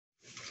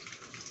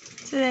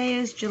Today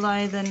is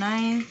July the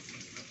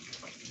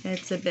 9th.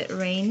 It's a bit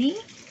rainy,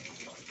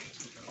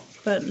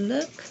 but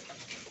look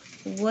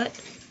what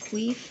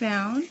we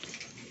found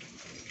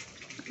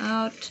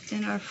out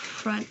in our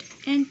front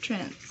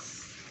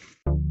entrance.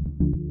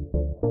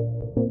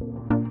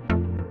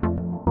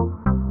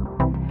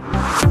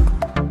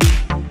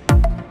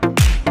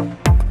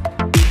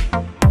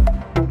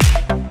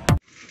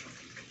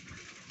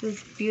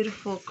 This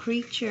beautiful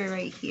creature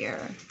right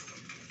here.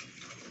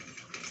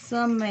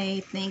 Some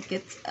may think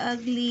it's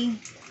ugly,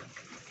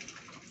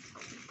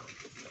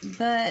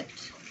 but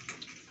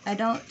I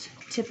don't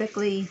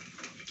typically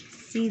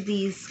see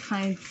these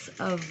kinds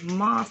of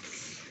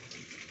moths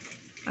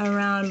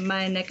around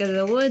my neck of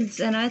the woods,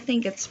 and I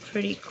think it's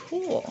pretty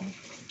cool.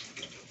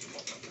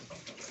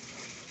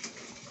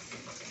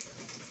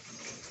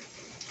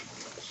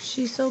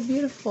 She's so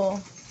beautiful.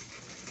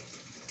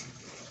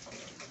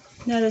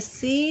 Now, to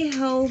see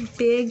how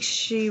big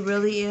she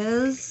really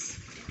is,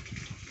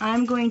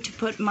 I'm going to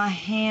put my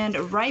hand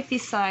right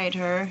beside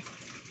her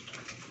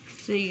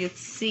so you can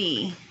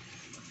see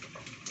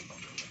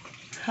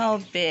how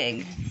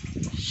big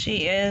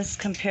she is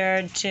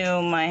compared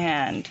to my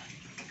hand.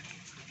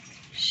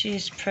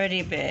 She's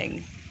pretty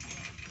big.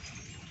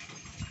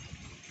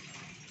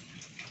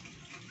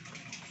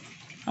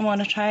 I'm going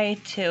to try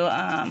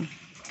to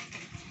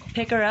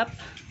pick her up.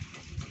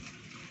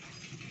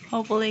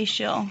 Hopefully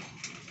she'll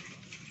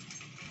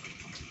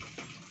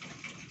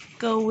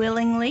go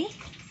willingly.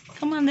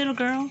 Come on, little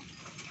girl.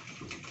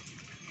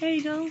 There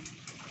you go.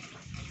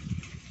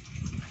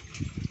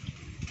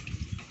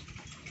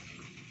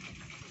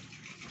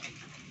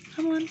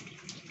 Come on.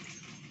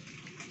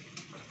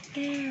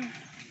 There.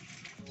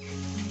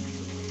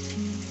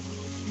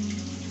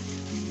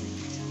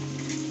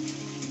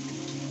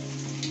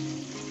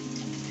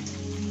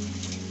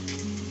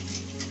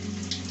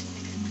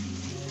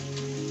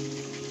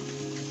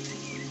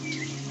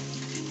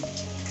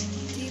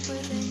 Deeper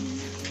than,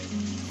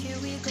 here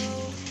we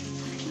go.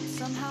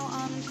 Somehow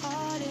I'm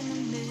caught in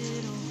the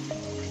middle.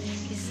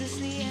 Is this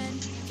the end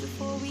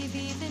before we've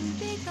even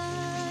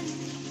begun?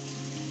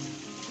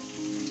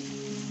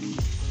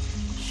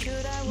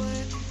 Should I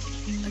work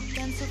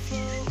against the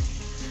flow?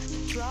 A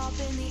drop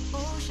in the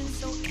ocean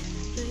so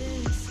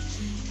endless.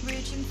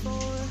 Reaching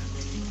for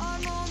our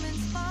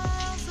moments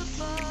miles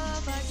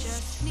above. I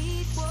just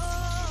need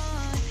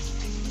one.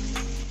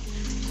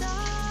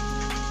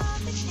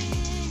 Diving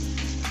in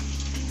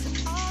to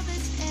all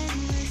this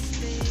endless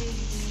space.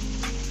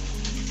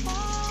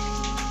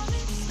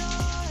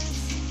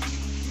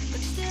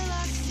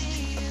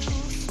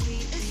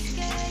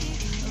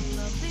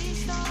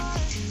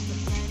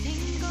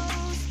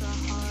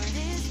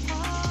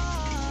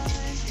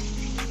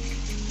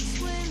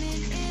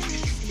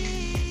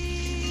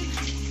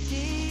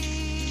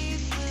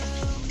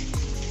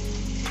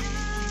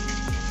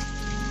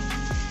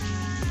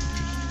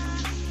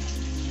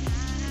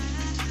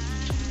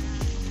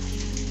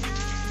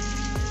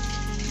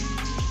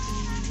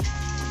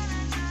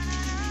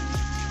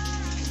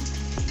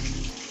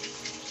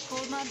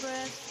 My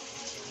breath,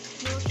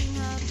 looking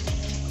up,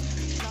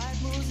 life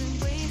moves in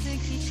ways that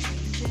keep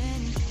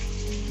changing.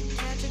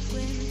 Catch a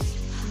glimpse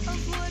of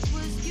what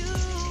was you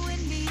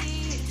and me.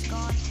 It's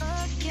gone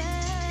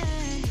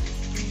again.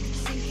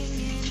 Sinking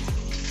in,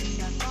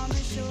 back on the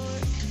shore,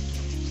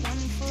 1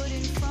 foot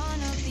in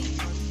front of the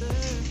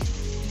other.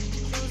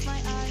 Close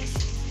my eyes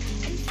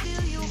and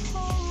feel you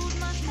hold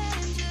my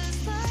hand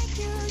just like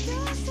you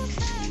used to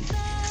back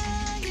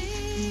then.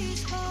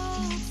 These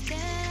hopes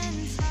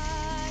dance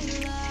high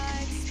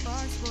like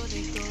sparks before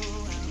they go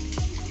out.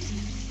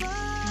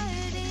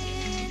 But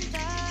in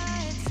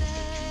that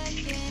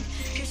second,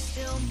 you're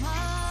still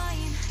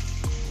mine.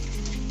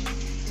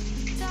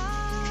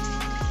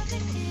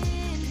 Diving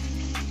in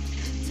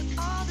to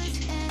all this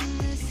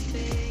endless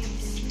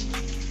space.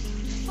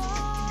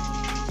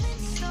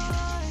 Falling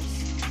stars,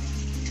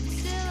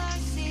 still I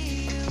see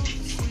you.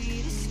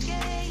 Sweet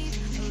escape,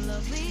 a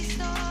lovely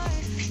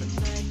start. But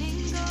letting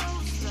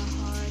go's the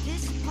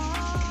hardest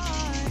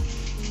part.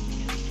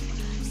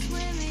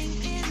 Swimming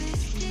in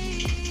this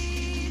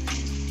deep,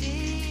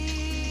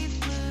 deep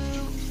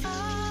blue. I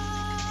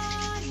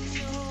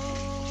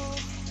know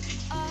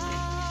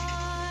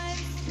I'm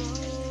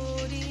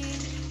floating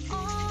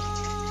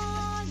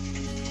on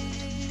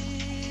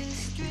this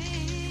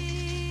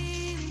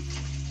dream.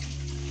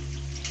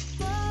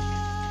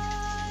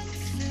 But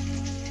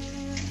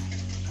soon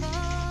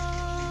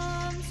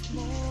comes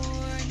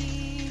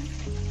morning.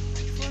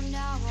 For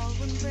now I'll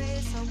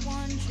embrace our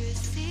wondrous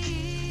sea.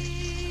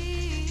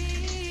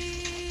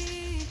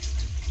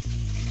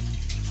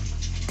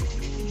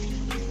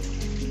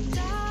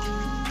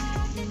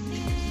 Diving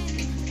in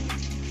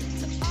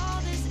to all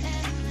this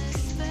endless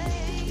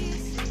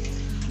space.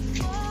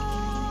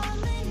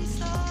 Falling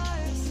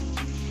stars,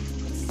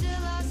 but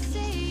still I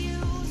see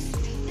you.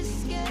 Sweet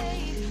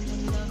escape,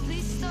 a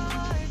lovely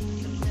start.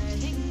 But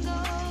letting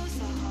go's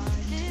the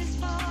hardest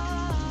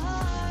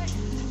part.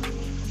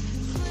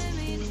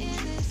 Swimming in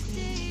this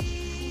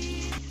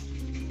deep.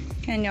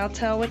 Can y'all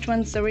tell which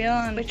one's the real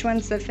and which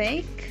one's the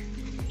fake?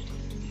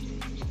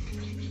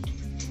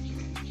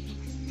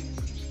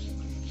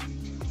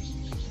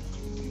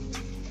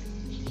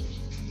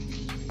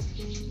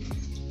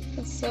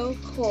 So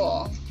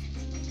cool.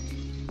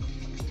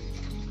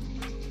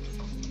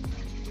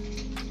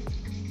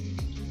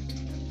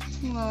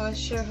 Well, I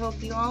sure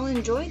hope you all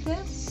enjoyed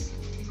this.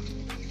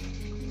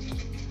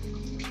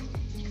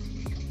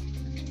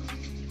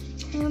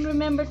 And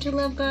remember to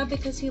love God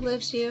because He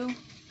loves you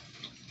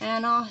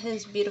and all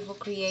His beautiful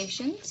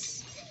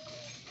creations.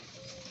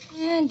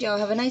 And y'all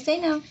have a nice day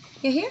now.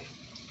 You hear?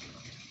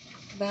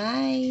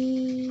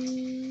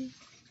 Bye.